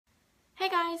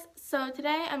guys, so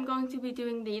today I'm going to be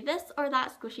doing the This or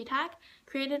That Squishy tag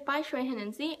created by Shui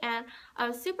Hanenzi, and I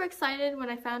was super excited when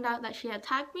I found out that she had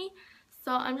tagged me,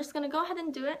 so I'm just going to go ahead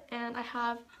and do it, and I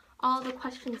have all the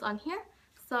questions on here,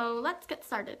 so let's get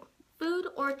started. Food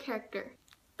or character?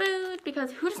 Food,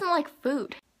 because who doesn't like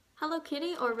food? Hello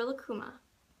Kitty or Rilakkuma?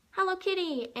 Hello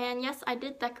Kitty, and yes, I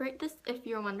did decorate this if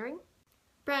you're wondering.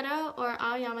 Breadou or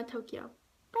Aoyama Tokyo?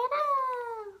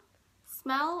 Breadou!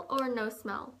 Smell or no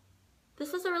smell?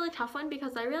 This was a really tough one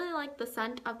because I really like the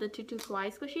scent of the Tutu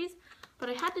Kawaii squishies, but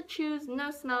I had to choose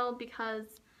no smell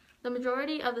because the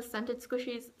majority of the scented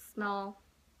squishies smell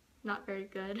not very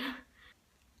good.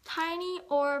 Tiny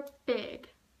or big?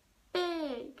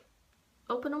 Big!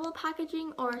 Openable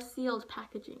packaging or sealed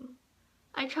packaging?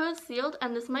 I chose sealed,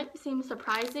 and this might seem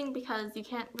surprising because you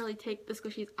can't really take the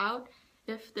squishies out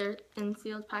if they're in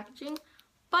sealed packaging,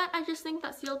 but I just think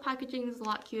that sealed packaging is a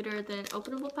lot cuter than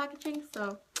openable packaging,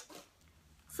 so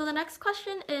the next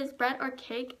question is bread or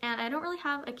cake, and I don't really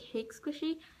have a cake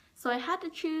squishy, so I had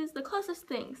to choose the closest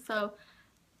thing, so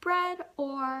bread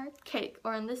or cake,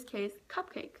 or in this case,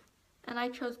 cupcake. And I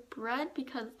chose bread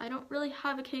because I don't really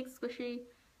have a cake squishy,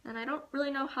 and I don't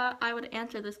really know how I would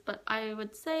answer this, but I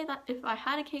would say that if I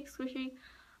had a cake squishy,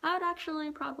 I would actually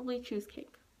probably choose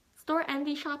cake.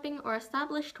 Storenvy shopping or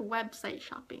established website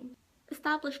shopping?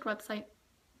 Established website.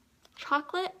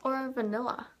 Chocolate or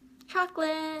vanilla?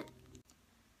 Chocolate!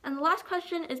 And the last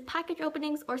question is package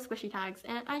openings or squishy tags,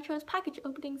 and I chose package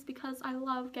openings because I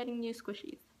love getting new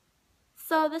squishies.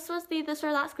 So this was the This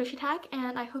or That Squishy tag,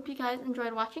 and I hope you guys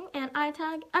enjoyed watching, and I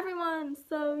tag everyone,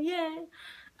 so yay!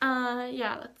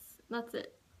 Yeah, that's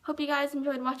it. Hope you guys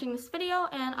enjoyed watching this video,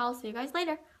 and I'll see you guys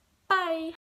later. Bye!